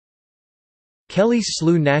Kelly's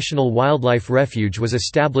Slough National Wildlife Refuge was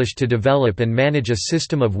established to develop and manage a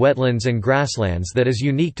system of wetlands and grasslands that is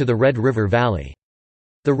unique to the Red River Valley.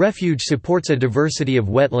 The refuge supports a diversity of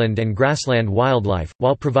wetland and grassland wildlife,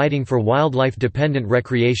 while providing for wildlife-dependent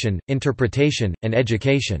recreation, interpretation, and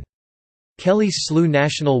education. Kelly's Slough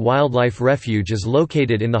National Wildlife Refuge is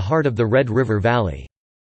located in the heart of the Red River Valley.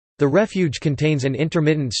 The refuge contains an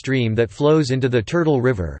intermittent stream that flows into the Turtle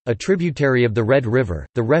River, a tributary of the Red River.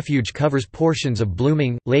 The refuge covers portions of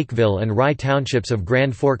Blooming, Lakeville, and Rye townships of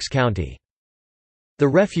Grand Forks County. The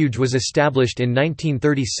refuge was established in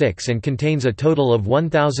 1936 and contains a total of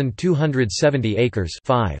 1,270 acres,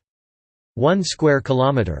 5.1 square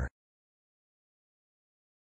kilometer.